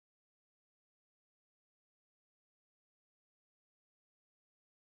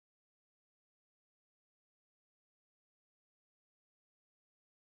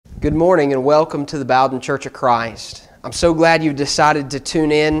Good morning and welcome to the Bowden Church of Christ. I'm so glad you decided to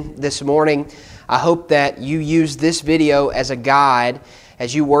tune in this morning. I hope that you use this video as a guide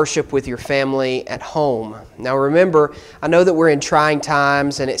as you worship with your family at home. Now remember, I know that we're in trying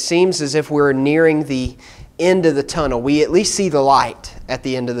times and it seems as if we're nearing the end of the tunnel. We at least see the light at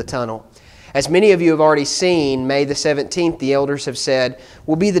the end of the tunnel. As many of you have already seen, May the 17th, the elders have said,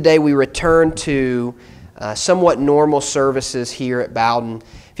 will be the day we return to somewhat normal services here at Bowden.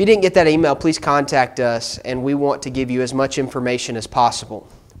 If you didn't get that email, please contact us, and we want to give you as much information as possible.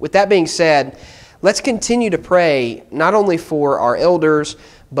 With that being said, let's continue to pray not only for our elders,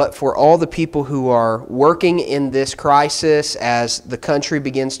 but for all the people who are working in this crisis as the country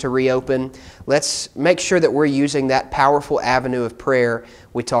begins to reopen. Let's make sure that we're using that powerful avenue of prayer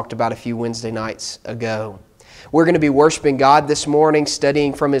we talked about a few Wednesday nights ago. We're going to be worshiping God this morning,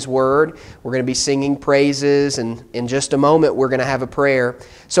 studying from His Word. We're going to be singing praises, and in just a moment we're going to have a prayer.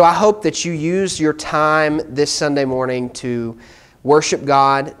 So I hope that you use your time this Sunday morning to worship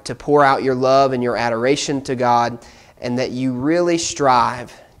God, to pour out your love and your adoration to God, and that you really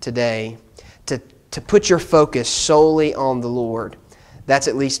strive today to put your focus solely on the Lord. That's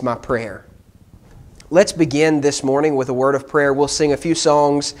at least my prayer. Let's begin this morning with a word of prayer. We'll sing a few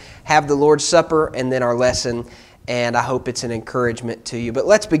songs, have the Lord's Supper, and then our lesson, and I hope it's an encouragement to you. But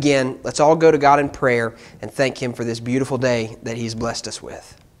let's begin. Let's all go to God in prayer and thank Him for this beautiful day that He's blessed us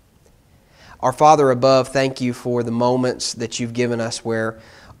with. Our Father above, thank You for the moments that You've given us where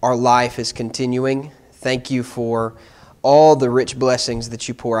our life is continuing. Thank You for all the rich blessings that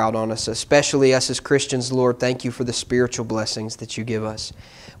You pour out on us, especially us as Christians, Lord. Thank You for the spiritual blessings that You give us.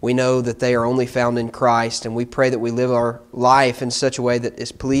 We know that they are only found in Christ, and we pray that we live our life in such a way that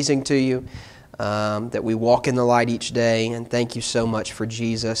is pleasing to You, that we walk in the light each day. And thank You so much for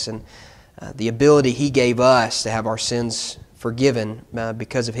Jesus and the ability He gave us to have our sins forgiven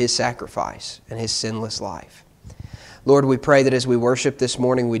because of His sacrifice and His sinless life. Lord, we pray that as we worship this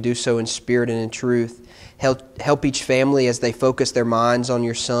morning, we do so in spirit and in truth. Help each family as they focus their minds on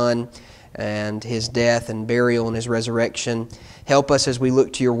Your Son and His death and burial and His resurrection. Help us as we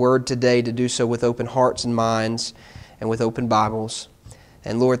look to Your Word today to do so with open hearts and minds and with open Bibles.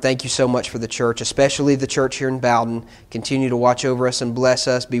 And Lord, thank You so much for the church, especially the church here in Bowden. Continue to watch over us and bless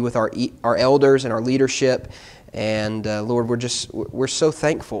us. Be with our elders and our leadership. And Lord, we're so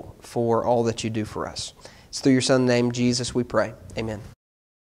thankful for all that You do for us. It's through Your Son's name, Jesus, we pray. Amen.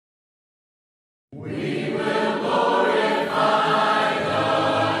 We will glorify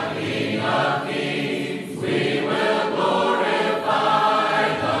the King of Kings. We will glorify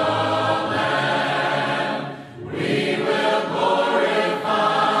the Lamb. We will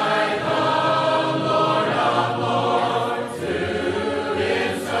glorify the Lord of Lords, who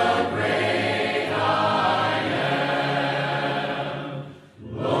is the great I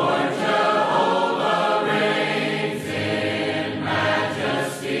am. Lord Jehovah reigns in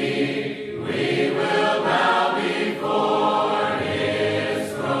majesty. We will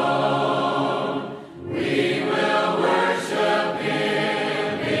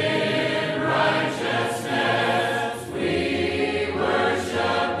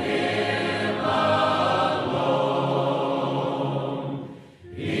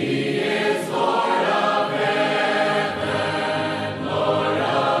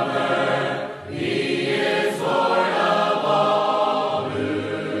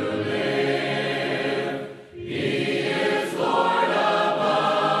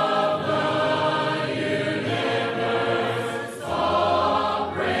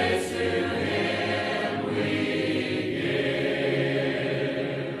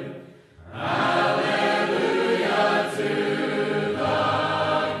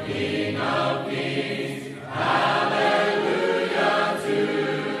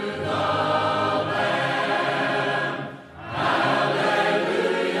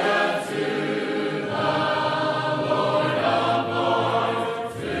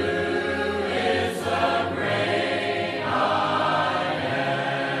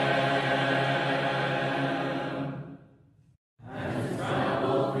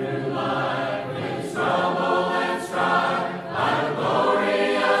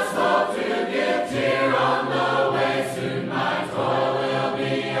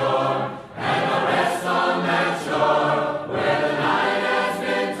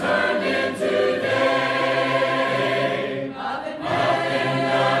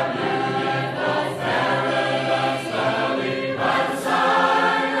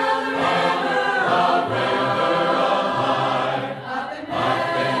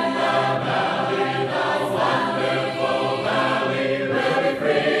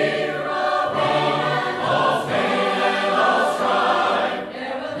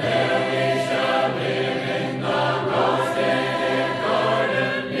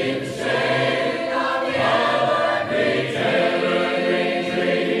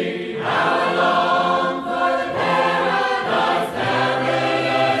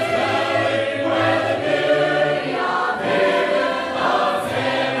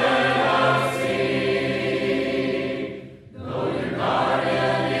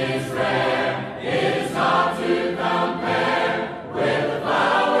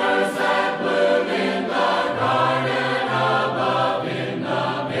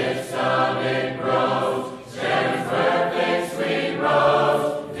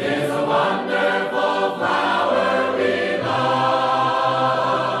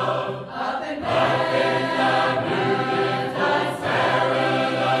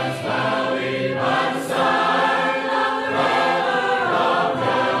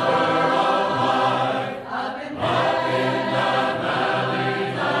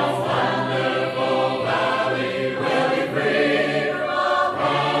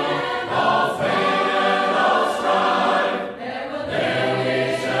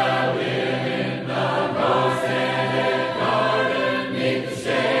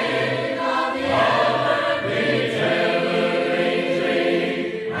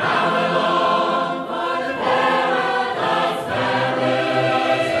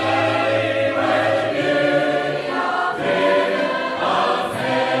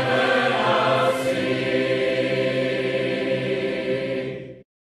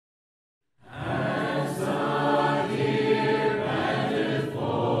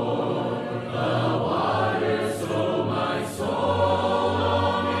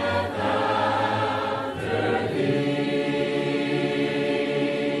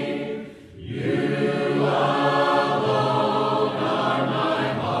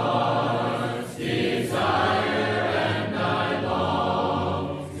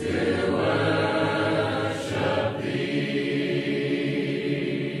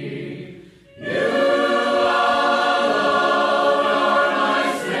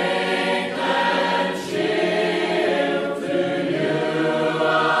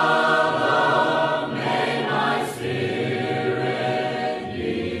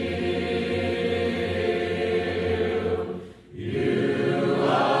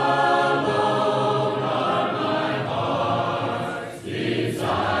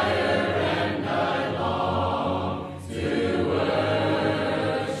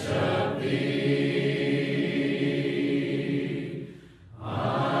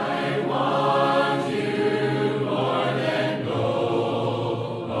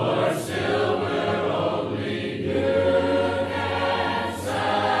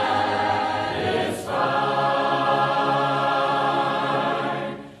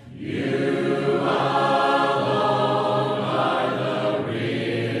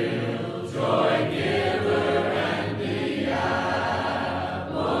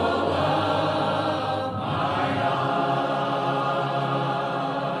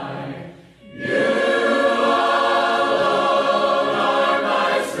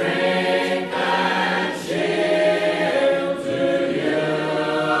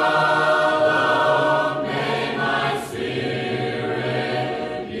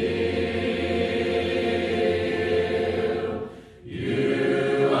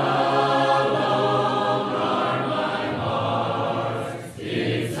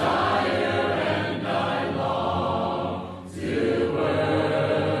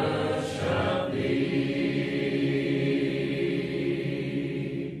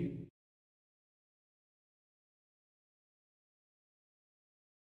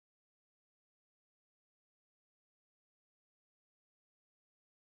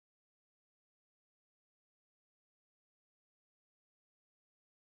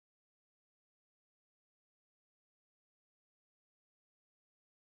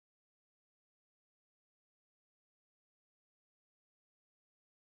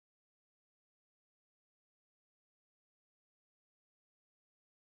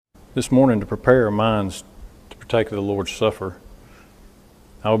This morning, to prepare our minds to partake of the Lord's Supper,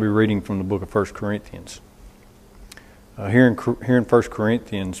 I will be reading from the book of 1 Corinthians. Here in 1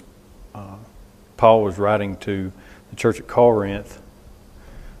 Corinthians, Paul was writing to the church at Corinth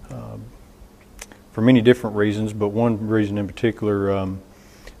for many different reasons, but one reason in particular,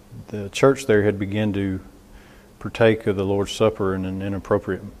 the church there had begun to partake of the Lord's Supper in an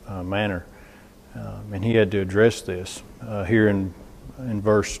inappropriate manner, and he had to address this here in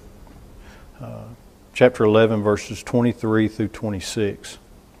chapter 11, verses 23 through 26.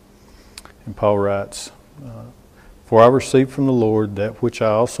 And Paul writes, "For I received from the Lord that which I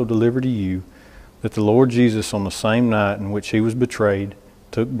also delivered to you, that the Lord Jesus, on the same night in which he was betrayed,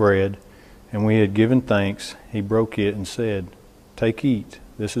 took bread, and when he had given thanks, he broke it and said, 'Take, eat,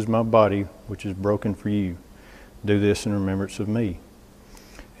 this is my body, which is broken for you. Do this in remembrance of me.'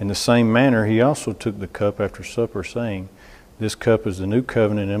 In the same manner he also took the cup after supper, saying, 'This cup is the new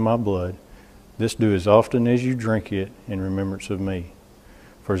covenant in my blood. This do as often as you drink it in remembrance of me.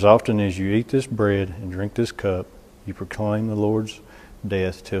 For as often as you eat this bread and drink this cup, you proclaim the Lord's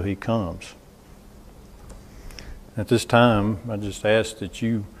death till he comes.'" At this time, I just ask that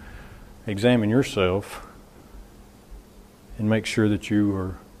you examine yourself and make sure that you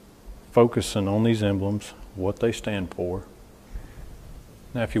are focusing on these emblems, what they stand for.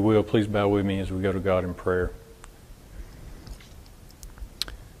 Now, if you will, please bow with me as we go to God in prayer.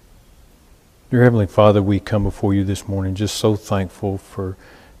 Dear Heavenly Father, we come before you this morning just so thankful for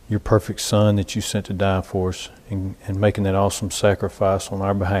your perfect Son that you sent to die for us and making that awesome sacrifice on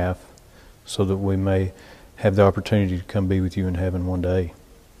our behalf so that we may have the opportunity to come be with you in heaven one day.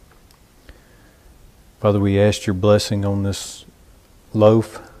 Father, we ask your blessing on this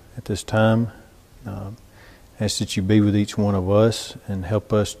loaf at this time. Ask that you be with each one of us and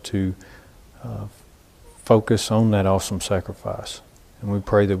help us to focus on that awesome sacrifice. And we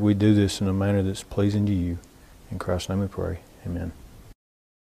pray that we do this in a manner that's pleasing to you. In Christ's name we pray. Amen.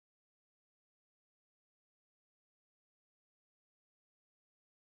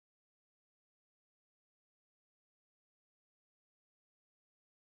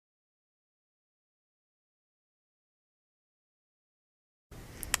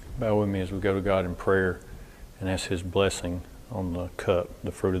 Bow with me as we go to God in prayer and ask his blessing on the cup,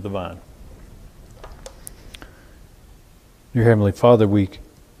 the fruit of the vine. Dear Heavenly Father, we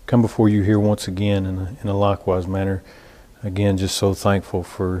come before you here once again in a likewise manner. Again, just so thankful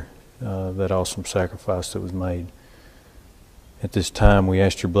for that awesome sacrifice that was made. At this time, we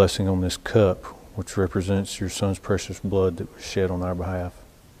ask your blessing on this cup, which represents your Son's precious blood that was shed on our behalf.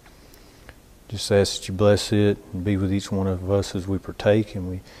 Just ask that you bless it and be with each one of us as we partake, and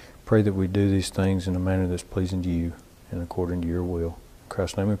we pray that we do these things in a manner that's pleasing to you and according to your will. In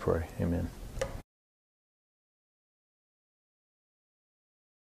Christ's name we pray. Amen.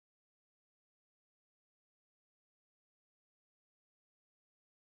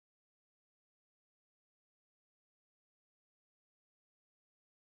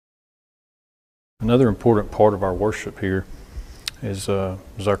 Another important part of our worship here is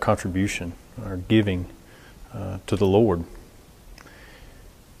our contribution, our giving to the Lord.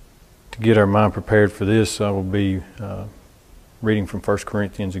 To get our mind prepared for this, I will be reading from 1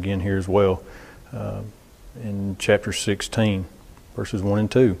 Corinthians again here as well, in chapter 16, verses 1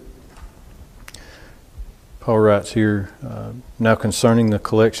 and 2. Paul writes here, "Now concerning the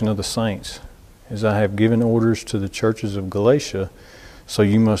collection of the saints, as I have given orders to the churches of Galatia, so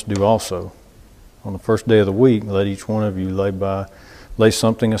you must do also. On the first day of the week, let each one of you lay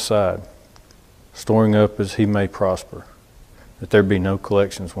something aside, storing up as he may prosper, that there be no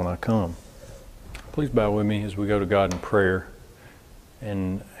collections when I come." Please bow with me as we go to God in prayer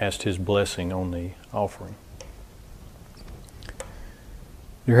and ask his blessing on the offering.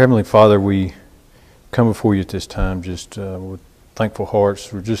 Dear Heavenly Father, we come before you at this time just with thankful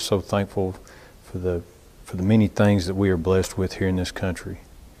hearts. We're just so thankful for the many things that we are blessed with here in this country.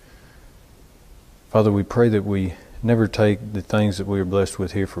 Father, we pray that we never take the things that we are blessed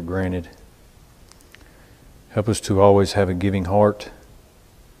with here for granted. Help us to always have a giving heart.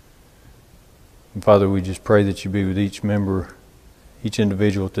 And Father, we just pray that you be with each member, each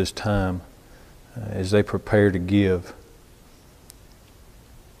individual at this time as they prepare to give.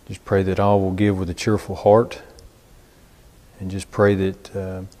 Just pray that all will give with a cheerful heart, and just pray that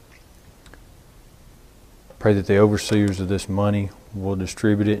the overseers of this money will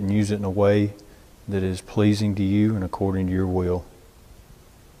distribute it and use it in a way that is pleasing to you and according to your will.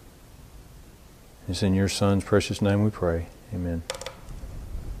 It's in your Son's precious name we pray. Amen.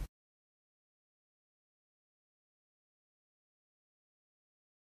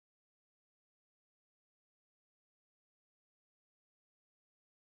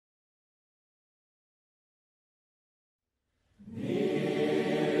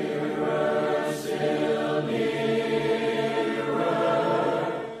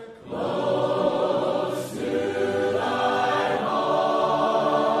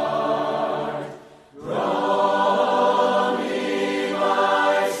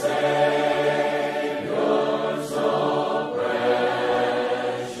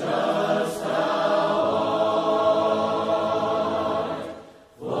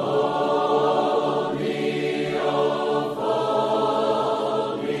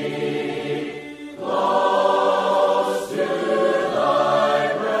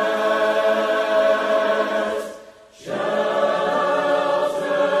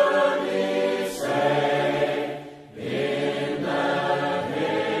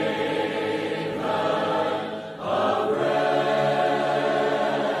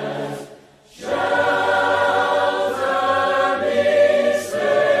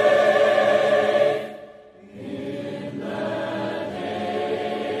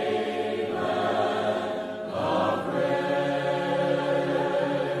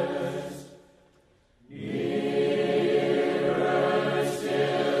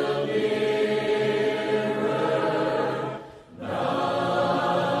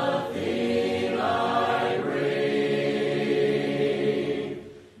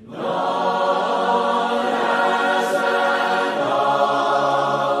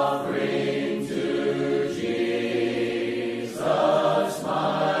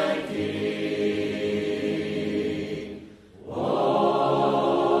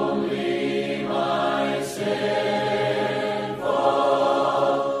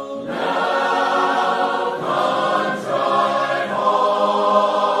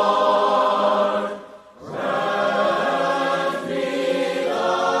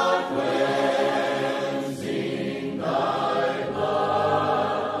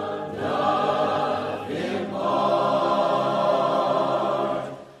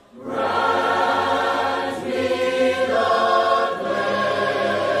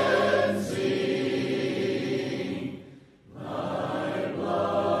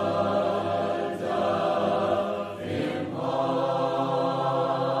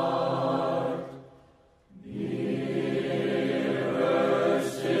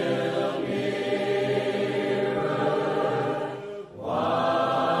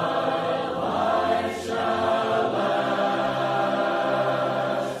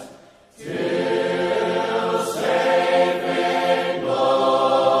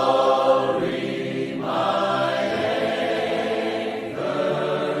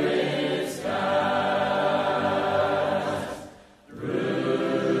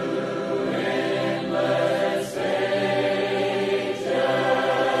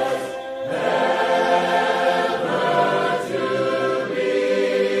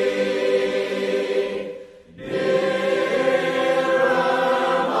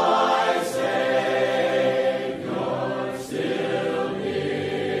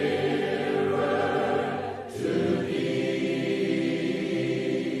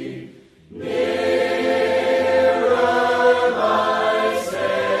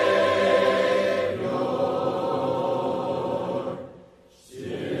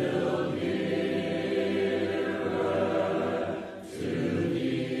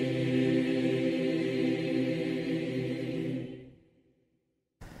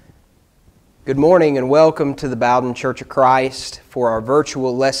 Good morning and welcome to the Bowden Church of Christ for our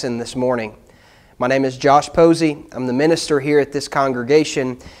virtual lesson this morning. My name is Josh Posey. I'm the minister here at this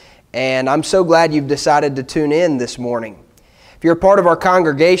congregation, and I'm so glad you've decided to tune in this morning. If you're a part of our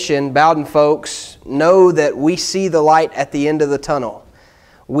congregation, Bowden folks, know that we see the light at the end of the tunnel.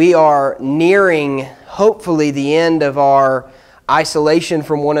 We are nearing, hopefully, the end of our isolation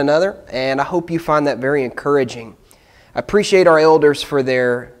from one another, and I hope you find that very encouraging. I appreciate our elders for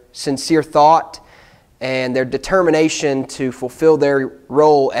their sincere thought and their determination to fulfill their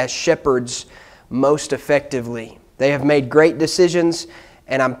role as shepherds most effectively. They have made great decisions,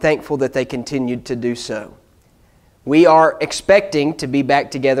 and I'm thankful that they continued to do so. We are expecting to be back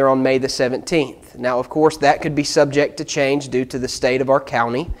together on May the 17th. Now, of course, that could be subject to change due to the state of our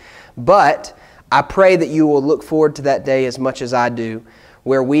county, but I pray that you will look forward to that day as much as I do,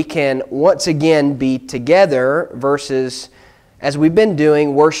 where we can once again be together versus, as we've been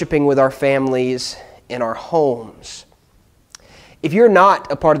doing, worshiping with our families in our homes. If you're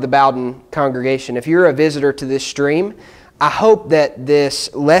not a part of the Bowden congregation, if you're a visitor to this stream, I hope that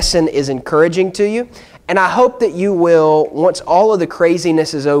this lesson is encouraging to you, and I hope that you will, once all of the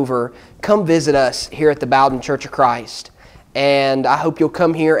craziness is over, come visit us here at the Bowden Church of Christ. And I hope you'll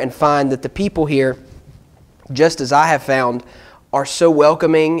come here and find that the people here, just as I have found, are so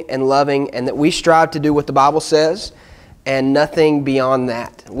welcoming and loving, and that we strive to do what the Bible says and nothing beyond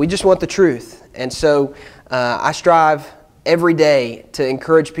that. We just want the truth. And so I strive every day to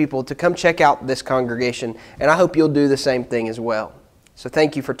encourage people to come check out this congregation, and I hope you'll do the same thing as well. So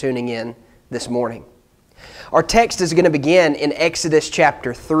thank you for tuning in this morning. Our text is going to begin in Exodus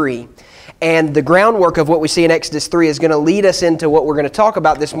chapter 3, and the groundwork of what we see in Exodus 3 is going to lead us into what we're going to talk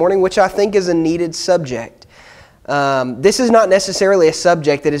about this morning, which I think is a needed subject. This is not necessarily a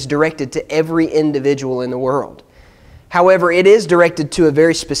subject that is directed to every individual in the world. However, it is directed to a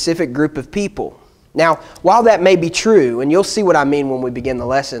very specific group of people. Now, while that may be true, and you'll see what I mean when we begin the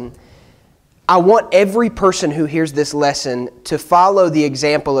lesson, I want every person who hears this lesson to follow the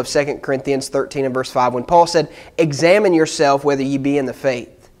example of 2 Corinthians 13 and verse 5 when Paul said, "Examine yourself whether ye be in the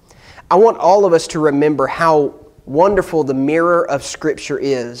faith." I want all of us to remember how wonderful the mirror of Scripture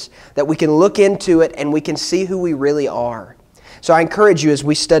is, that we can look into it and we can see who we really are. So I encourage you as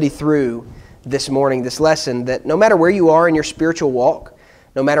we study through this morning, this lesson, that no matter where you are in your spiritual walk,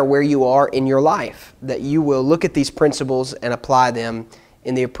 no matter where you are in your life, that you will look at these principles and apply them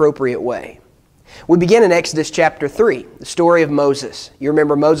in the appropriate way. We begin in Exodus chapter 3, the story of Moses. You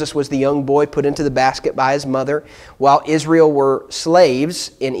remember Moses was the young boy put into the basket by his mother while Israel were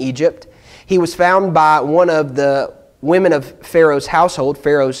slaves in Egypt. He was found by one of the women of Pharaoh's household,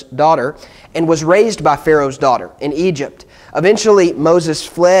 Pharaoh's daughter, and was raised by Pharaoh's daughter in Egypt. Eventually, Moses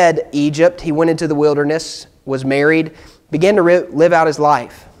fled Egypt. He went into the wilderness, was married, began to live out his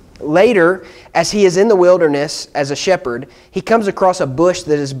life. Later, as he is in the wilderness as a shepherd, he comes across a bush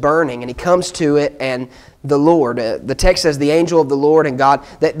that is burning, and he comes to it, and the Lord, the text says the angel of the Lord and God,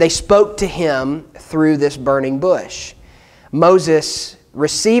 that they spoke to him through this burning bush. Moses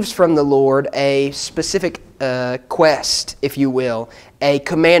receives from the Lord a specific quest, if you will, a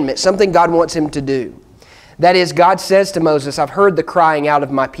commandment, something God wants him to do. That is, God says to Moses, "I've heard the crying out of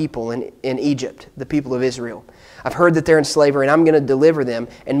my people in Egypt, the people of Israel. I've heard that they're in slavery, and I'm going to deliver them.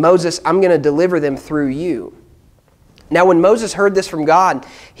 And Moses, I'm going to deliver them through you." Now, when Moses heard this from God,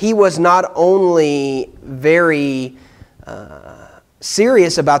 he was not only very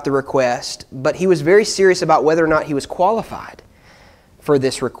serious about the request, but he was very serious about whether or not he was qualified for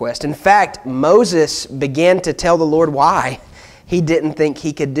this request. In fact, Moses began to tell the Lord why he didn't think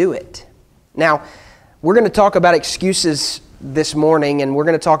he could do it. Now, we're going to talk about excuses this morning, and we're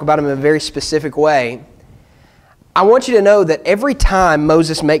going to talk about them in a very specific way. I want you to know that every time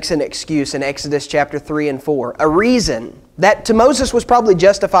Moses makes an excuse in Exodus chapter 3 and 4, a reason that to Moses was probably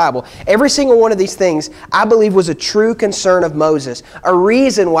justifiable, every single one of these things I believe was a true concern of Moses, a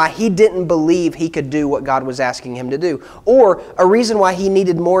reason why he didn't believe he could do what God was asking him to do, or a reason why he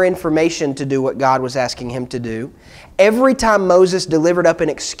needed more information to do what God was asking him to do. Every time Moses delivered up an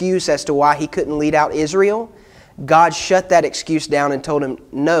excuse as to why he couldn't lead out Israel, God shut that excuse down and told him,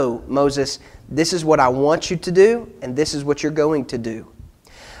 "No, Moses, this is what I want you to do, and this is what you're going to do."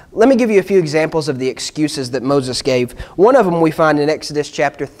 Let me give you a few examples of the excuses that Moses gave. One of them we find in Exodus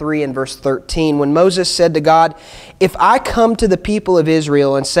chapter 3 and verse 13, when Moses said to God, "If I come to the people of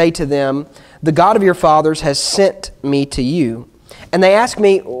Israel and say to them, 'The God of your fathers has sent me to you,' and they ask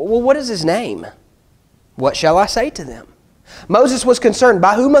me, 'Well, what is his name?' what shall I say to them?" Moses was concerned,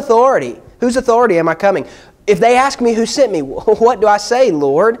 by whom authority? Whose authority am I coming? If they ask me who sent me, what do I say,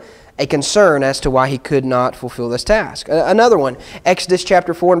 Lord? A concern as to why he could not fulfill this task. Another one, Exodus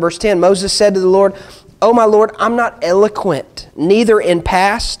chapter 4 and verse 10. Moses said to the Lord, "O my Lord, I'm not eloquent, neither in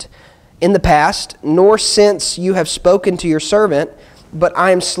the past, nor since you have spoken to your servant, but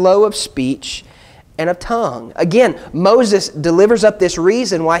I am slow of speech and of tongue." Again, Moses delivers up this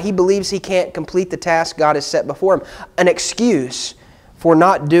reason why he believes he can't complete the task God has set before him. An excuse for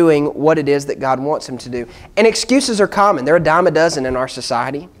not doing what it is that God wants him to do. And excuses are common. They're a dime a dozen in our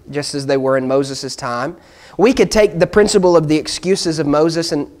society, just as they were in Moses' time. We could take the principle of the excuses of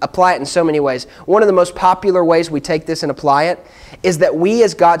Moses and apply it in so many ways. One of the most popular ways we take this and apply it is that we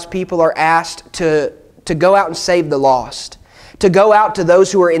as God's people are asked to go out and save the lost, to go out to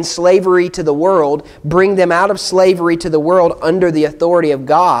those who are in slavery to the world, bring them out of slavery to the world under the authority of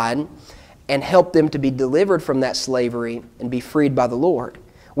God, and help them to be delivered from that slavery and be freed by the Lord.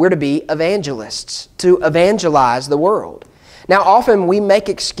 We're to be evangelists, to evangelize the world. Now, often we make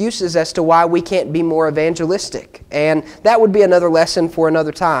excuses as to why we can't be more evangelistic, and that would be another lesson for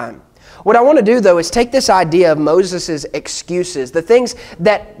another time. What I want to do, though, is take this idea of Moses' excuses, the things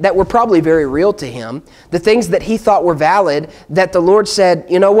that were probably very real to him, the things that he thought were valid, that the Lord said,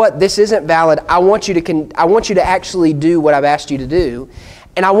 you know what, this isn't valid. I want you to actually do what I've asked you to do.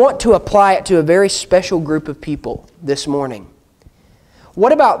 And I want to apply it to a very special group of people this morning.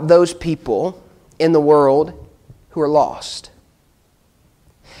 What about those people in the world who are lost?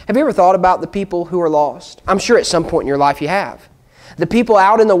 Have you ever thought about the people who are lost? I'm sure at some point in your life you have. The people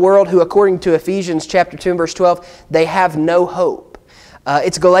out in the world who, according to Ephesians chapter 2 and verse 12, they have no hope.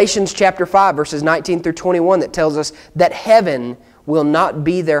 It's Galatians chapter 5 verses 19 through 21 that tells us that heaven will not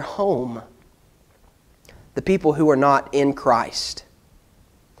be their home. The people who are not in Christ.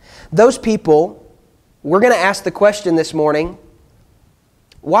 Those people, we're going to ask the question this morning,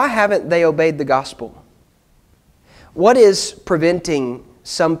 why haven't they obeyed the gospel? What is preventing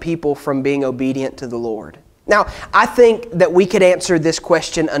some people from being obedient to the Lord? Now, I think that we could answer this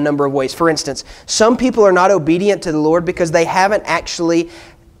question a number of ways. For instance, some people are not obedient to the Lord because they haven't actually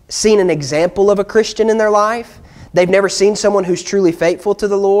seen an example of a Christian in their life. They've never seen someone who's truly faithful to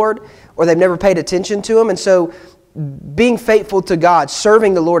the Lord, or they've never paid attention to Him, and so being faithful to God,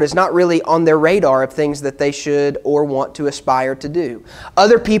 serving the Lord, is not really on their radar of things that they should or want to aspire to do.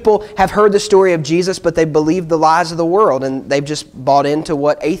 Other people have heard the story of Jesus, but they believe the lies of the world, and they've just bought into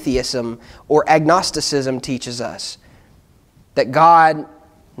what atheism or agnosticism teaches us. That God,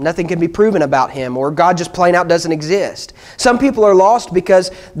 nothing can be proven about Him, or God just plain out doesn't exist. Some people are lost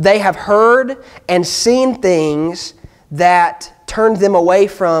because they have heard and seen things that turned them away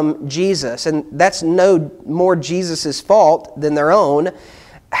from Jesus, and that's no more Jesus' fault than their own.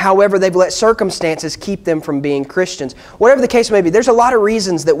 However, they've let circumstances keep them from being Christians. Whatever the case may be, there's a lot of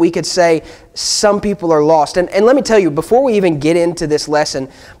reasons that we could say some people are lost. And let me tell you, before we even get into this lesson,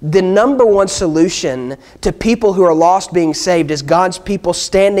 the number one solution to people who are lost being saved is God's people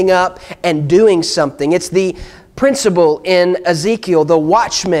standing up and doing something. It's the principle in Ezekiel, the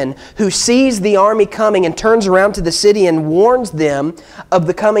watchman who sees the army coming and turns around to the city and warns them of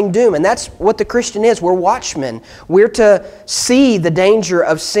the coming doom. And that's what the Christian is. We're watchmen. We're to see the danger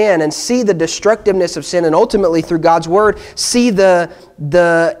of sin and see the destructiveness of sin, and ultimately through God's Word see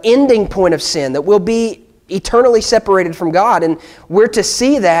the ending point of sin, that we'll be eternally separated from God. And we're to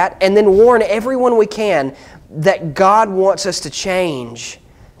see that and then warn everyone we can that God wants us to change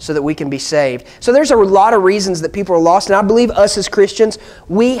so that we can be saved. So there's a lot of reasons that people are lost, and I believe us as Christians,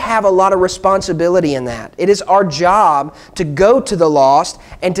 we have a lot of responsibility in that. It is our job to go to the lost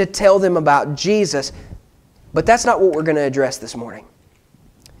and to tell them about Jesus. But that's not what we're going to address this morning.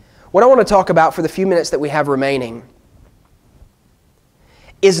 What I want to talk about for the few minutes that we have remaining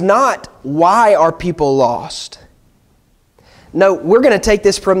is not why are people lost. No, we're going to take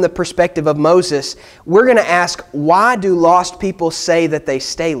this from the perspective of Moses. We're going to ask, why do lost people say that they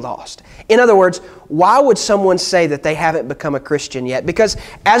stay lost? In other words, why would someone say that they haven't become a Christian yet? Because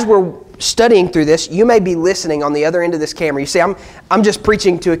as we're studying through this, you may be listening on the other end of this camera. You see, I'm just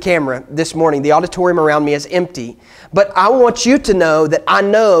preaching to a camera this morning. The auditorium around me is empty. But I want you to know that I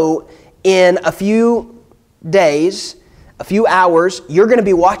know in a few days, a few hours, you're going to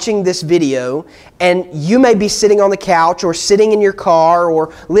be watching this video, and you may be sitting on the couch or sitting in your car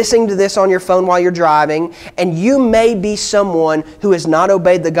or listening to this on your phone while you're driving, and you may be someone who has not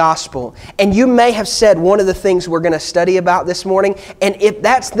obeyed the gospel. And you may have said one of the things we're going to study about this morning, and if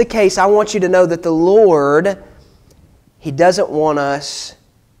that's the case, I want you to know that the Lord, He doesn't want us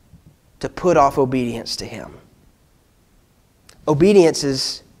to put off obedience to Him. Obedience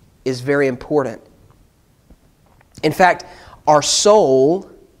is very important. In fact, our soul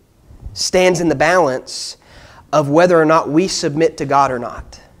stands in the balance of whether or not we submit to God or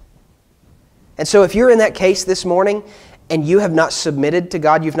not. And so if you're in that case this morning and you have not submitted to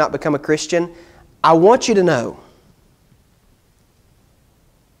God, you've not become a Christian, I want you to know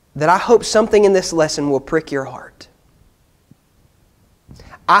that I hope something in this lesson will prick your heart.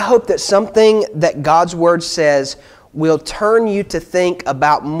 I hope that something that God's Word says will turn you to think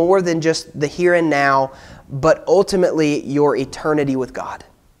about more than just the here and now, but ultimately your eternity with God.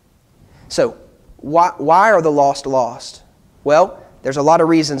 So, why are the lost lost? Well, there's a lot of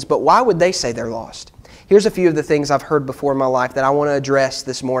reasons, but why would they say they're lost? Here's a few of the things I've heard before in my life that I want to address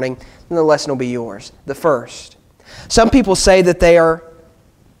this morning, and the lesson will be yours. The first, some people say that they are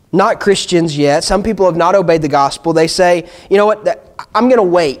not Christians yet. Some people have not obeyed the gospel. They say, you know what, I'm going to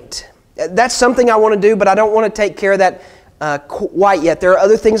wait. That's something I want to do, but I don't want to take care of that quite yet. There are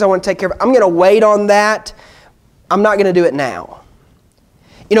other things I want to take care of. I'm going to wait on that. I'm not going to do it now.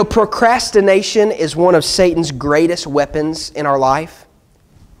 You know, procrastination is one of Satan's greatest weapons in our life.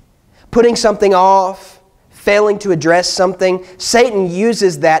 Putting something off, failing to address something, Satan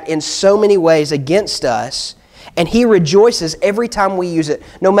uses that in so many ways against us, and he rejoices every time we use it,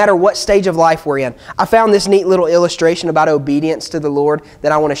 no matter what stage of life we're in. I found this neat little illustration about obedience to the Lord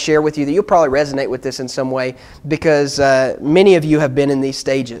that I want to share with you, that you'll probably resonate with this in some way, because many of you have been in these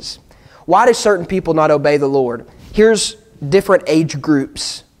stages. Why do certain people not obey the Lord? Here's different age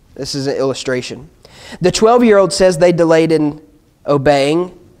groups. This is an illustration. The 12-year-old says they delayed in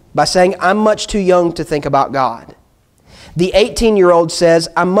obeying by saying, I'm much too young to think about God. The 18-year-old says,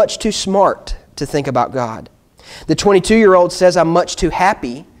 I'm much too smart to think about God. The 22-year-old says, I'm much too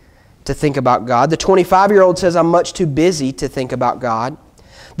happy to think about God. The 25-year-old says, I'm much too busy to think about God.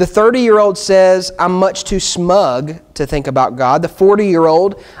 The 30-year-old says, I'm much too smug to think about God. The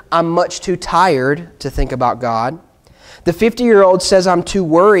 40-year-old, I'm much too tired to think about God. The 50-year-old says, I'm too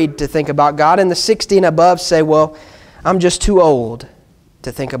worried to think about God. And the 60 and above say, well, I'm just too old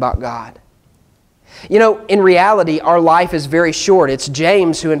to think about God. You know, in reality, our life is very short. It's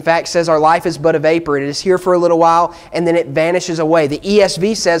James who in fact says our life is but a vapor. It is here for a little while and then it vanishes away. The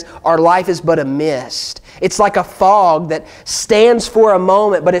ESV says our life is but a mist. It's like a fog that stands for a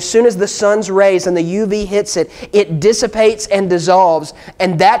moment, but as soon as the sun's rays and the UV hits it, it dissipates and dissolves.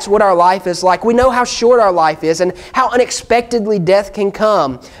 And that's what our life is like. We know how short our life is and how unexpectedly death can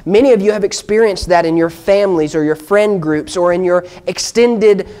come. Many of you have experienced that in your families or your friend groups or in your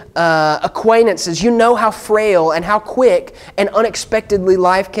extended acquaintances. You know how frail and how quick and unexpectedly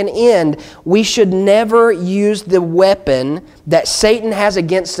life can end. We should never use the weapon that Satan has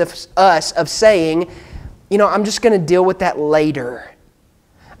against us of saying, you know, I'm just going to deal with that later.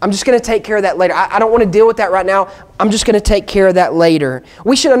 I'm just going to take care of that later. I don't want to deal with that right now. I'm just going to take care of that later.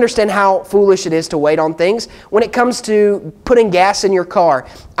 We should understand how foolish it is to wait on things. When it comes to putting gas in your car,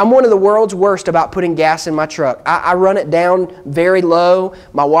 I'm one of the world's worst about putting gas in my truck. I run it down very low.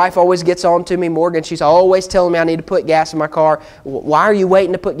 My wife always gets on to me, Morgan. She's always telling me I need to put gas in my car. Why are you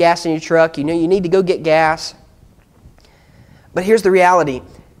waiting to put gas in your truck? You know you need to go get gas. But here's the reality.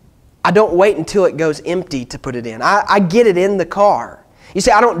 I don't wait until it goes empty to put it in. I get it in the car. You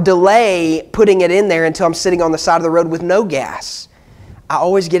see, I don't delay putting it in there until I'm sitting on the side of the road with no gas. I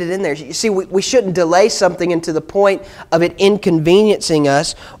always get it in there. You see, we shouldn't delay something into the point of it inconveniencing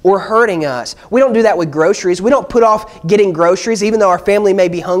us or hurting us. We don't do that with groceries. We don't put off getting groceries, even though our family may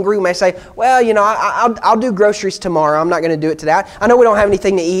be hungry. We may say, well, you know, I'll do groceries tomorrow. I'm not going to do it today. I know we don't have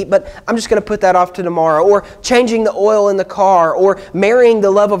anything to eat, but I'm just going to put that off to tomorrow. Or changing the oil in the car, or marrying the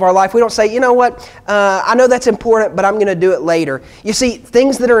love of our life. We don't say, you know what, I know that's important, but I'm going to do it later. You see,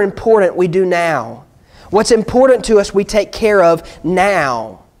 things that are important we do now. What's important to us, we take care of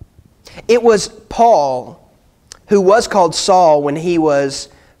now. It was Paul, who was called Saul when he was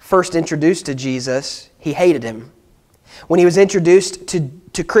first introduced to Jesus. He hated him. When he was introduced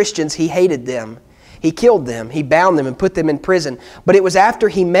to Christians, he hated them. He killed them. He bound them and put them in prison. But it was after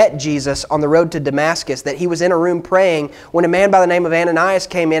he met Jesus on the road to Damascus that he was in a room praying when a man by the name of Ananias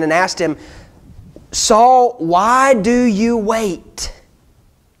came in and asked him, Saul, why do you wait?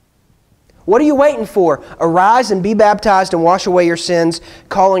 What are you waiting for? Arise and be baptized and wash away your sins,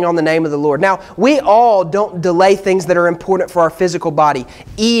 calling on the name of the Lord. Now, we all don't delay things that are important for our physical body.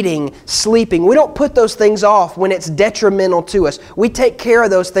 Eating, sleeping. We don't put those things off when it's detrimental to us. We take care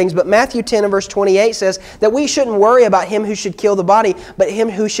of those things. But Matthew 10 and verse 28 says that we shouldn't worry about him who should kill the body, but him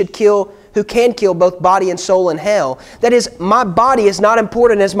who can kill both body and soul in hell. That is, my body is not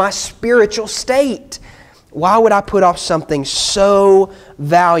important as my spiritual state. Why would I put off something so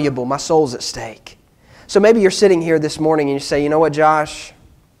valuable? My soul's at stake. So maybe you're sitting here this morning and you say, you know what, Josh?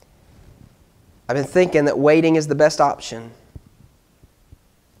 I've been thinking that waiting is the best option.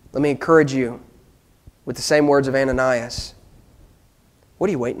 Let me encourage you. with the same words of Ananias. What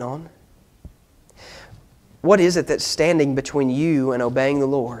are you waiting on? What is it that's standing between you and obeying the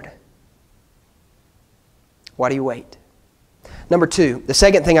Lord? Why do you wait? Number two, the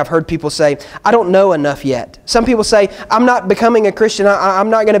second thing I've heard people say, I don't know enough yet. Some people say, I'm not becoming a Christian. I'm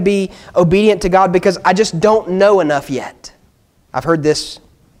not going to be obedient to God because I just don't know enough yet. I've heard this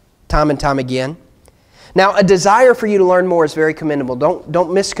time and time again. Now, a desire for you to learn more is very commendable.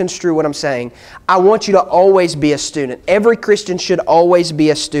 Don't misconstrue what I'm saying. I want you to always be a student. Every Christian should always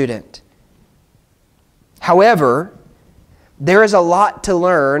be a student. However, there is a lot to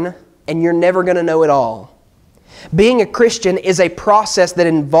learn, and you're never going to know it all. Being a Christian is a process that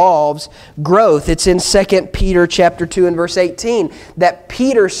involves growth. It's in 2 Peter chapter 2 and verse 18 that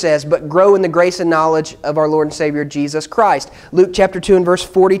Peter says, but grow in the grace and knowledge of our Lord and Savior Jesus Christ. Luke chapter 2 and verse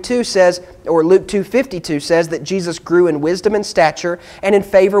 42 says, or Luke 2:52 says that Jesus grew in wisdom and stature and in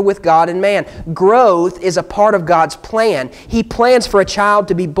favor with God and man. Growth is a part of God's plan. He plans for a child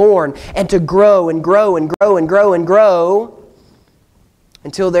to be born and to grow and grow and grow and grow and grow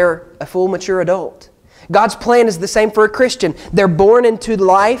until they're a full mature adult. God's plan is the same for a Christian. They're born into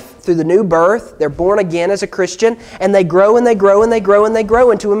life through the new birth. They're born again as a Christian, and they grow and they grow and they grow and they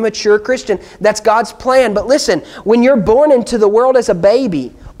grow into a mature Christian. That's God's plan. But listen, when you're born into the world as a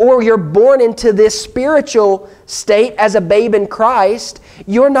baby, or you're born into this spiritual state as a babe in Christ,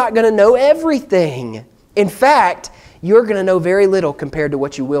 you're not going to know everything. In fact, you're going to know very little compared to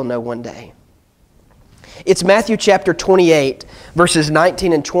what you will know one day. It's Matthew chapter 28, verses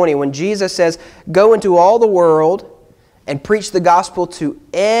 19 and 20, when Jesus says, go into all the world and preach the gospel to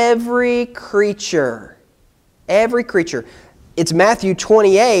every creature. Every creature. It's Matthew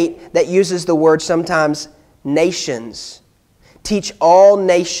 28 that uses the word sometimes nations. Teach all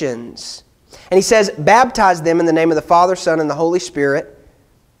nations. And he says, baptize them in the name of the Father, Son, and the Holy Spirit.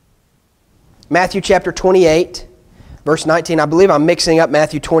 Matthew chapter 28. Verse 19, I believe I'm mixing up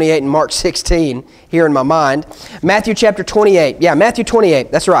Matthew 28 and Mark 16 here in my mind. Matthew chapter 28. Yeah, Matthew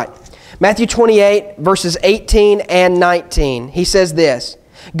 28. That's right. Matthew 28, verses 18 and 19. He says this,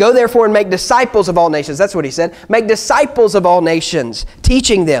 go therefore and make disciples of all nations. That's what he said. Make disciples of all nations,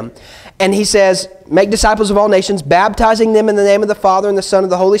 teaching them. And he says, make disciples of all nations, baptizing them in the name of the Father and the Son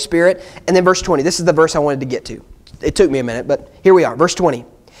and the Holy Spirit. And then verse 20. This is the verse I wanted to get to. It took me a minute, but here we are. Verse 20.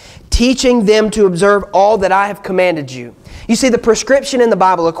 Teaching them to observe all that I have commanded you. You see, the prescription in the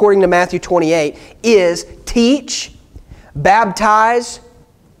Bible, according to Matthew 28, is teach, baptize,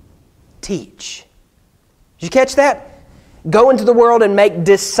 teach. Did you catch that? Go into the world and make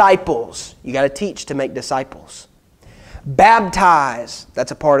disciples. You got to teach to make disciples. Baptize.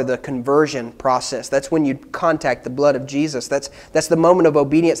 That's a part of the conversion process. That's when you contact the blood of Jesus. That's the moment of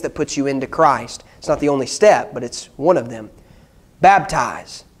obedience that puts you into Christ. It's not the only step, but it's one of them.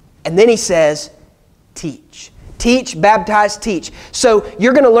 Baptize. And then he says, teach. Teach, baptize, teach. So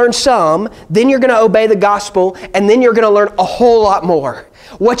you're going to learn some, then you're going to obey the gospel, and then you're going to learn a whole lot more.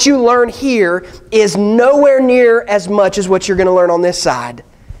 What you learn here is nowhere near as much as what you're going to learn on this side.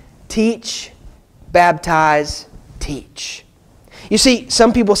 Teach, baptize, teach. You see,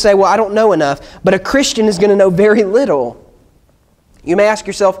 some people say, well, I don't know enough, but a Christian is going to know very little. You may ask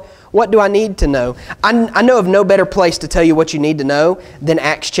yourself, what do I need to know? I know of no better place to tell you what you need to know than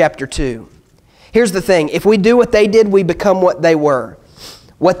Acts chapter 2. Here's the thing. If we do what they did, we become what they were.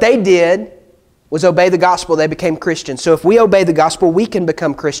 What they did was obey the gospel. They became Christians. So if we obey the gospel, we can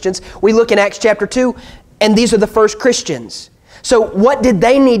become Christians. We look in Acts chapter 2, and these are the first Christians. So what did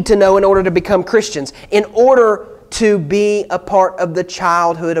they need to know in order to become Christians? In order to be a part of the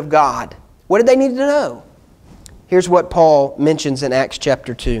childhood of God. What did they need to know? Here's what Paul mentions in Acts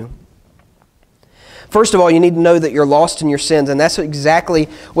chapter 2. First of all, you need to know that you're lost in your sins, and that's exactly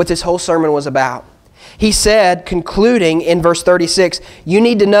what this whole sermon was about. He said, concluding in verse 36, you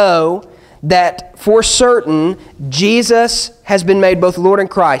need to know that for certain Jesus has been made both Lord and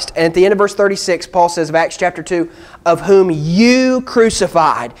Christ. And at the end of verse 36, Paul says of Acts chapter 2, of whom you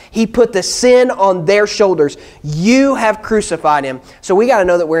crucified. He put the sin on their shoulders. You have crucified Him. So we got to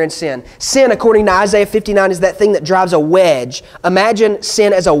know that we're in sin. Sin, according to Isaiah 59, is that thing that drives a wedge. Imagine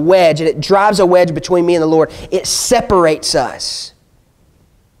sin as a wedge, and it drives a wedge between me and the Lord. It separates us.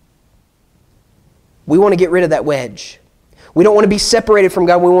 We want to get rid of that wedge. We don't want to be separated from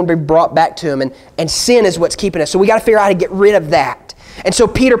God. We want to be brought back to Him. And sin is what's keeping us. So we got to figure out how to get rid of that. And so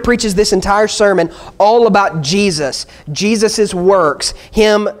Peter preaches this entire sermon all about Jesus, Jesus' works,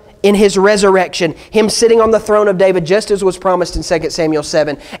 Him in His resurrection, Him sitting on the throne of David just as was promised in 2 Samuel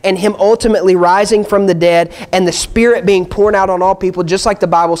 7, and Him ultimately rising from the dead, and the Spirit being poured out on all people, just like the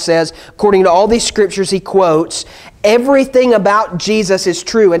Bible says, according to all these scriptures He quotes, everything about Jesus is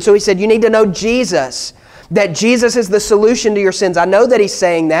true. And so He said, you need to know Jesus, that Jesus is the solution to your sins. I know that He's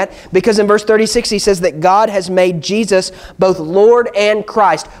saying that because in verse 36 He says that God has made Jesus both Lord and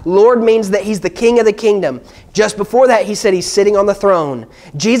Christ. Lord means that He's the King of the kingdom. Just before that, He said He's sitting on the throne.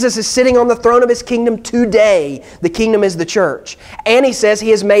 Jesus is sitting on the throne of His kingdom today. The kingdom is the church. And He says He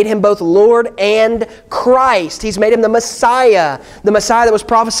has made Him both Lord and Christ. He's made Him the Messiah that was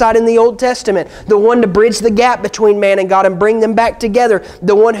prophesied in the Old Testament, the one to bridge the gap between man and God and bring them back together,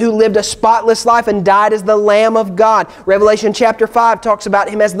 the one who lived a spotless life and died as the Lamb of God. Revelation chapter 5 talks about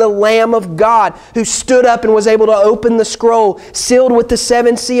Him as the Lamb of God who stood up and was able to open the scroll, sealed with the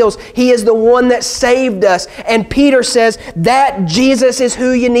 7 seals. He is the one that saved us. And Peter says that Jesus is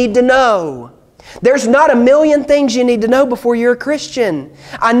who you need to know. There's not a million things you need to know before you're a Christian.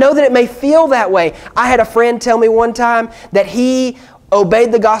 I know that it may feel that way. I had a friend tell me one time that he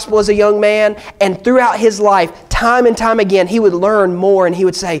obeyed the gospel as a young man, and throughout his life, time and time again, he would learn more, and he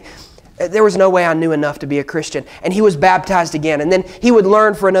would say, there was no way I knew enough to be a Christian. And he was baptized again. And then he would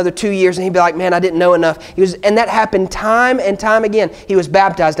learn for another 2 years and he'd be like, man, I didn't know enough. And that happened time and time again. He was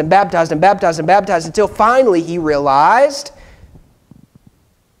baptized and baptized and baptized and baptized until finally he realized,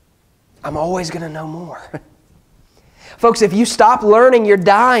 I'm always going to know more. Folks, if you stop learning, you're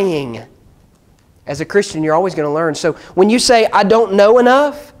dying. As a Christian, you're always going to learn. So when you say, I don't know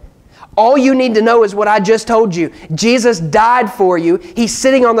enough, all you need to know is what I just told you. Jesus died for you. He's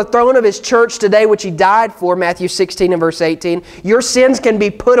sitting on the throne of His church today, which He died for, Matthew 16 and verse 18. Your sins can be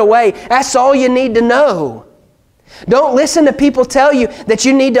put away. That's all you need to know. Don't listen to people tell you that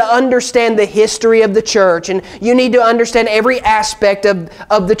you need to understand the history of the church and you need to understand every aspect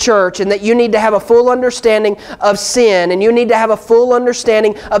of the church and that you need to have a full understanding of sin and you need to have a full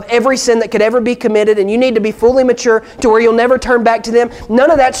understanding of every sin that could ever be committed and you need to be fully mature to where you'll never turn back to them. None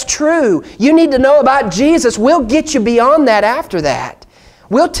of that's true. You need to know about Jesus. We'll get you beyond that after that.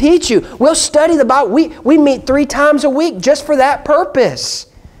 We'll teach you. We'll study the Bible. We meet 3 times a week just for that purpose.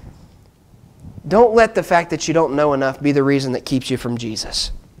 Don't let the fact that you don't know enough be the reason that keeps you from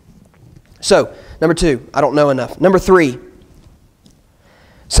Jesus. So, number 2, I don't know enough. Number 3,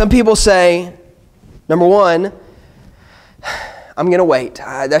 some people say, number 1, I'm going to wait.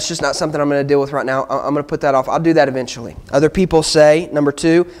 That's just not something I'm going to deal with right now. I'm going to put that off. I'll do that eventually. Other people say, number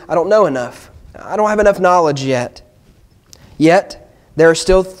 2, I don't know enough. I don't have enough knowledge yet. Yet, there are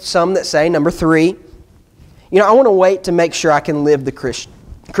still some that say, number 3, I want to wait to make sure I can live the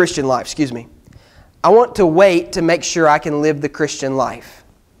Christian life. I want to wait to make sure I can live the Christian life.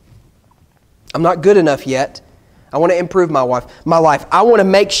 I'm not good enough yet. I want to improve my life. I want to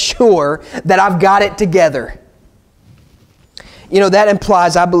make sure that I've got it together. That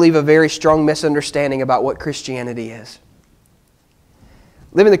implies, I believe, a very strong misunderstanding about what Christianity is.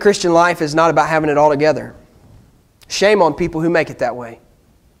 Living the Christian life is not about having it all together. Shame on people who make it that way.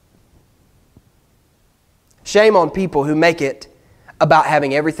 Shame on people who make it about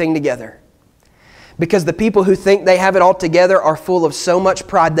having everything together. Because the people who think they have it all together are full of so much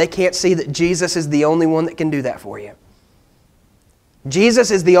pride they can't see that Jesus is the only one that can do that for you. Jesus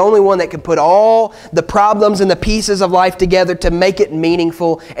is the only one that can put all the problems and the pieces of life together to make it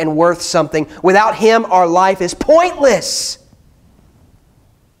meaningful and worth something. Without Him, our life is pointless.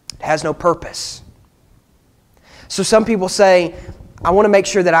 It has no purpose. So some people say, I want to make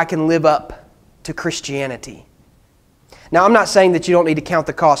sure that I can live up to Christianity. Now, I'm not saying that you don't need to count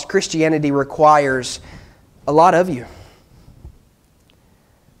the cost. Christianity requires a lot of you.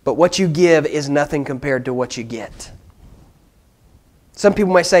 But what you give is nothing compared to what you get. Some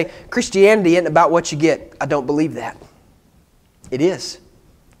people may say, Christianity isn't about what you get. I don't believe that. It is.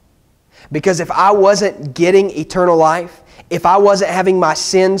 Because if I wasn't getting eternal life, if I wasn't having my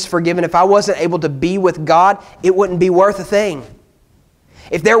sins forgiven, if I wasn't able to be with God, it wouldn't be worth a thing.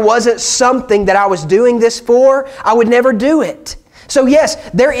 If there wasn't something that I was doing this for, I would never do it. So yes,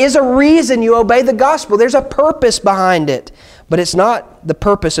 there is a reason you obey the gospel. There's a purpose behind it. But it's not the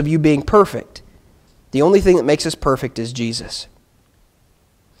purpose of you being perfect. The only thing that makes us perfect is Jesus.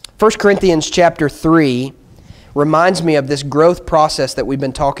 1 Corinthians chapter 3 reminds me of this growth process that we've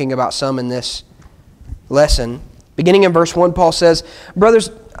been talking about some in this lesson. Beginning in verse 1, Paul says, brothers,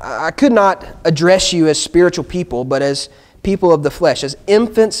 I could not address you as spiritual people, but as people of the flesh, as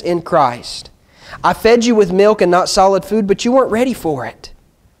infants in Christ. I fed you with milk and not solid food, but you weren't ready for it.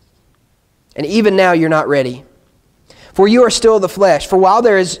 And even now you're not ready. For you are still of the flesh. For while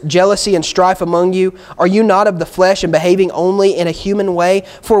there is jealousy and strife among you, are you not of the flesh and behaving only in a human way?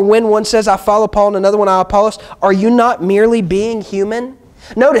 For when one says, I follow Paul, and another one, I Apollos, are you not merely being human?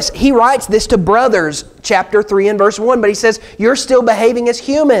 Notice, he writes this to brothers, chapter 3 and verse 1, but he says, you're still behaving as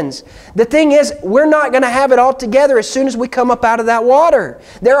humans. The thing is, we're not going to have it all together as soon as we come up out of that water.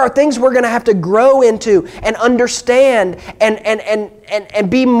 There are things we're going to have to grow into and understand and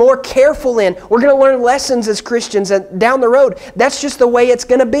be more careful in. We're going to learn lessons as Christians and down the road. That's just the way it's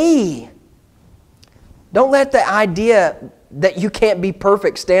going to be. Don't let the idea that you can't be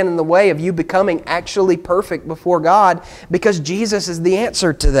perfect stand in the way of you becoming actually perfect before God, because Jesus is the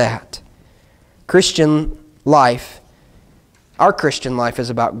answer to that. Christian life, our Christian life is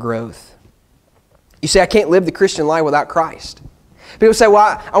about growth. You say, I can't live the Christian life without Christ. People say,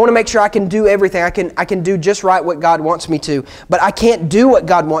 well, I want to make sure I can do everything. I can do just right what God wants me to, but I can't do what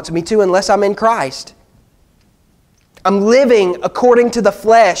God wants me to unless I'm in Christ. I'm living according to the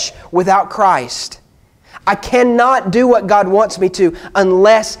flesh without Christ. I cannot do what God wants me to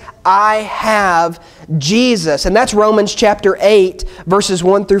unless I have Jesus. And that's Romans chapter 8, verses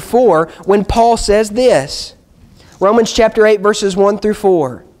 1 through 4, when Paul says this. Romans chapter 8, verses 1 through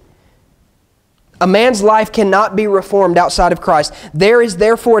 4. A man's life cannot be reformed outside of Christ. There is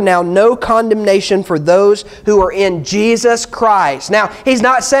therefore now no condemnation for those who are in Jesus Christ. Now, he's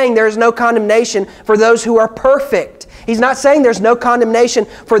not saying there is no condemnation for those who are perfect. He's not saying there's no condemnation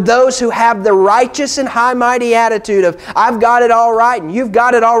for those who have the righteous and high mighty attitude of, I've got it all right and you've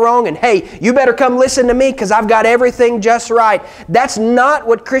got it all wrong, and hey, you better come listen to me because I've got everything just right. That's not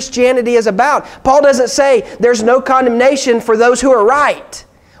what Christianity is about. Paul doesn't say there's no condemnation for those who are right.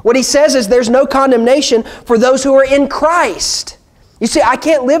 What he says is there's no condemnation for those who are in Christ. You see, I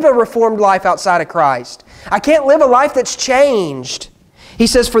can't live a reformed life outside of Christ. I can't live a life that's changed. He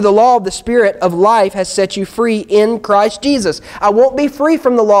says, for the law of the Spirit of life has set you free in Christ Jesus. I won't be free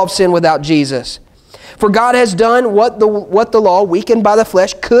from the law of sin without Jesus. For God has done what the law, weakened by the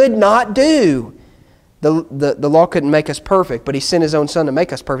flesh, could not do. The law couldn't make us perfect, but He sent His own Son to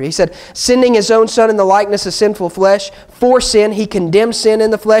make us perfect. He said, sending His own Son in the likeness of sinful flesh, for sin, He condemned sin in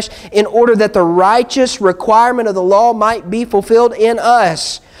the flesh, in order that the righteous requirement of the law might be fulfilled in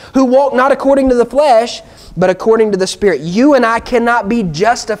us, who walk not according to the flesh, but according to the Spirit. You and I cannot be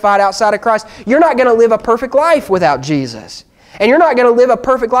justified outside of Christ. You're not going to live a perfect life without Jesus. And you're not going to live a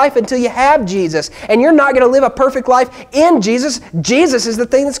perfect life until you have Jesus. And you're not going to live a perfect life in Jesus. Jesus is the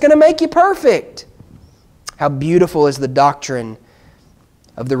thing that's going to make you perfect. How beautiful is the doctrine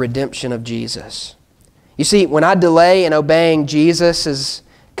of the redemption of Jesus. You see, when I delay in obeying Jesus'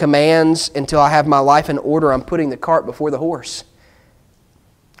 commands until I have my life in order, I'm putting the cart before the horse.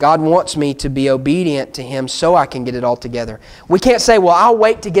 God wants me to be obedient to Him so I can get it all together. We can't say, well, I'll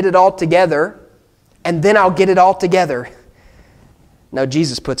wait to get it all together and then I'll get it all together. No,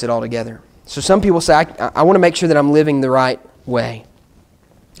 Jesus puts it all together. So some people say, I want to make sure that I'm living the right way.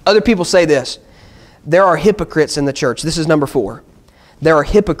 Other people say this, there are hypocrites in the church. This is number 4. There are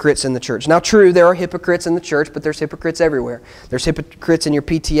hypocrites in the church. Now, true, there are hypocrites in the church, but there's hypocrites everywhere. There's hypocrites in your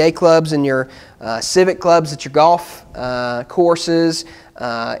PTA clubs, in your civic clubs, at your golf courses,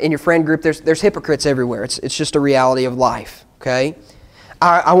 in your friend group. There's hypocrites everywhere. It's just a reality of life, okay?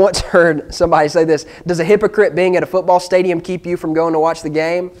 I once heard somebody say this, does a hypocrite being at a football stadium keep you from going to watch the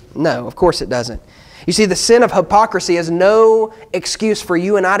game? No, of course it doesn't. You see, the sin of hypocrisy is no excuse for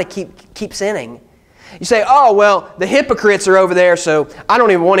you and I to keep sinning. You say, oh, well, the hypocrites are over there, so I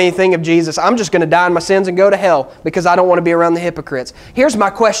don't even want anything of Jesus. I'm just going to die in my sins and go to hell because I don't want to be around the hypocrites. Here's my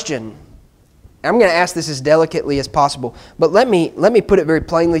question. I'm going to ask this as delicately as possible, but let me put it very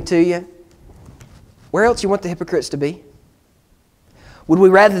plainly to you. Where else do you want the hypocrites to be? Would we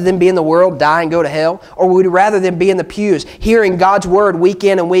rather than be in the world, die and go to hell? Or would we rather than be in the pews, hearing God's Word week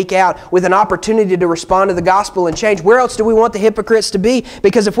in and week out with an opportunity to respond to the gospel and change? Where else do we want the hypocrites to be?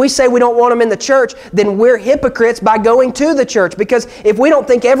 Because if we say we don't want them in the church, then we're hypocrites by going to the church. Because if we don't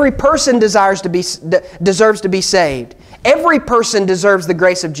think every person deserves to be saved, every person deserves the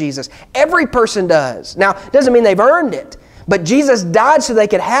grace of Jesus. Every person does. Now, it doesn't mean they've earned it, but Jesus died so they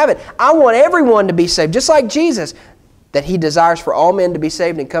could have it. I want everyone to be saved, just like Jesus, that He desires for all men to be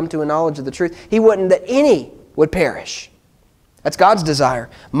saved and come to a knowledge of the truth. He wouldn't that any would perish. That's God's desire.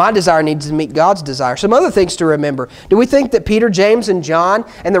 My desire needs to meet God's desire. Some other things to remember. Do we think that Peter, James, and John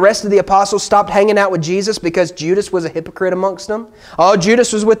and the rest of the apostles stopped hanging out with Jesus because Judas was a hypocrite amongst them? Oh,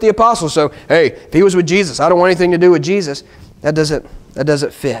 Judas was with the apostles, so hey, if he was with Jesus, I don't want anything to do with Jesus. That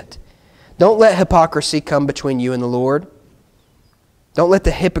doesn't fit. Don't let hypocrisy come between you and the Lord. Don't let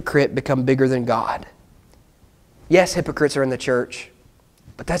the hypocrite become bigger than God. Yes, hypocrites are in the church,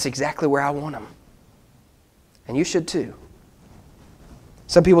 but that's exactly where I want them. And you should too.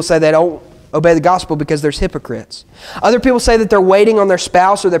 Some people say they don't obey the gospel because there's hypocrites. Other people say that they're waiting on their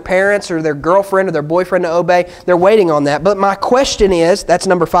spouse or their parents or their girlfriend or their boyfriend to obey. They're waiting on that. But my question is, that's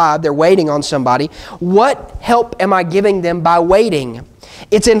number 5, they're waiting on somebody. What help am I giving them by waiting?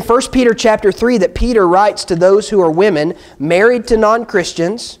 It's in 1 Peter chapter 3 that Peter writes to those who are women married to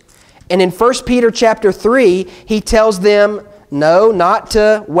non-Christians. And in 1 Peter chapter 3, he tells them, no, not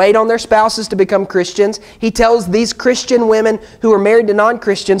to wait on their spouses to become Christians. He tells these Christian women who are married to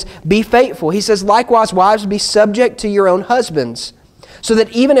non-Christians, be faithful. He says, likewise, wives, be subject to your own husbands, so that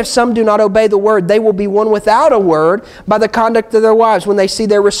even if some do not obey the word, they will be won without a word by the conduct of their wives when they see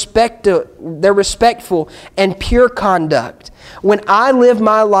their respectful and pure conduct. When I live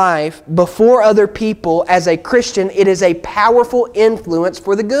my life before other people as a Christian, it is a powerful influence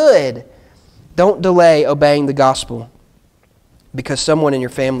for the good. Don't delay obeying the gospel because someone in your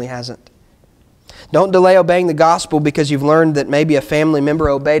family hasn't. Don't delay obeying the gospel because you've learned that maybe a family member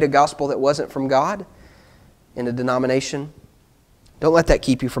obeyed a gospel that wasn't from God in a denomination. Don't let that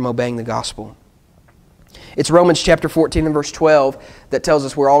keep you from obeying the gospel. It's Romans chapter 14 and verse 12 that tells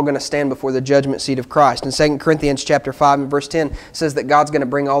us we're all going to stand before the judgment seat of Christ. And 2 Corinthians chapter 5 and verse 10 says that God's going to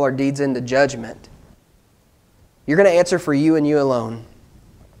bring all our deeds into judgment. You're going to answer for you and you alone.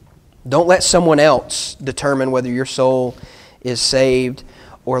 Don't let someone else determine whether your soul is saved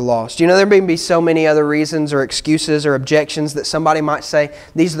or lost. You know, there may be so many other reasons or excuses or objections that somebody might say,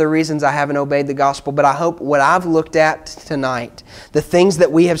 these are the reasons I haven't obeyed the gospel. But I hope what I've looked at tonight, the things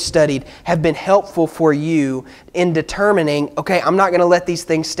that we have studied, have been helpful for you in determining, okay, I'm not going to let these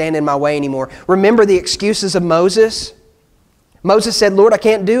things stand in my way anymore. Remember the excuses of Moses? Moses said, Lord, I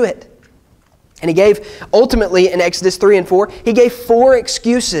can't do it. And he gave, ultimately in Exodus 3 and 4, he gave 4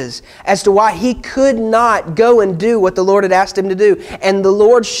 excuses as to why he could not go and do what the Lord had asked him to do. And the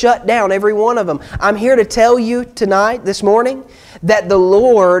Lord shut down every one of them. I'm here to tell you tonight, this morning, that the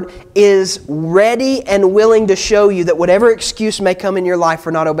Lord is ready and willing to show you that whatever excuse may come in your life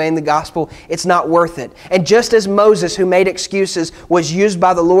for not obeying the gospel, it's not worth it. And just as Moses, who made excuses, was used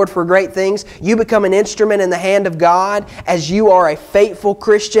by the Lord for great things, you become an instrument in the hand of God. As you are a faithful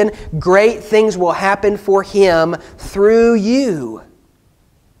Christian, great things will happen for Him through you.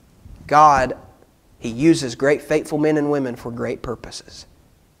 God, He uses great faithful men and women for great purposes.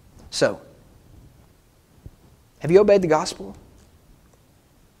 So, have you obeyed the gospel?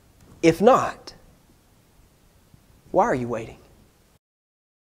 If not, why are you waiting?